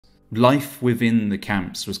Life within the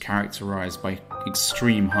camps was characterized by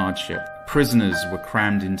extreme hardship. Prisoners were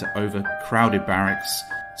crammed into overcrowded barracks,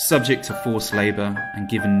 subject to forced labor, and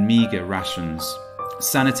given meager rations.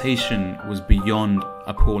 Sanitation was beyond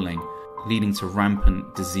appalling, leading to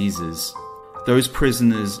rampant diseases. Those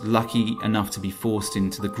prisoners lucky enough to be forced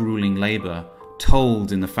into the grueling labor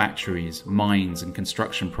toiled in the factories, mines, and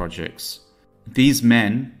construction projects. These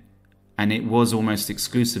men, and it was almost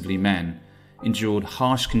exclusively men, endured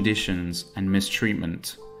harsh conditions and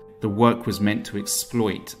mistreatment. The work was meant to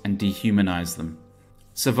exploit and dehumanize them.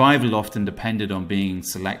 Survival often depended on being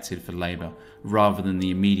selected for labor, rather than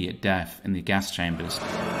the immediate death in the gas chambers.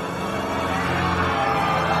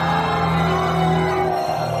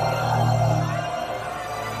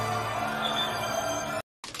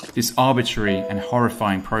 This arbitrary and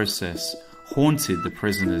horrifying process haunted the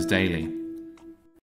prisoners daily.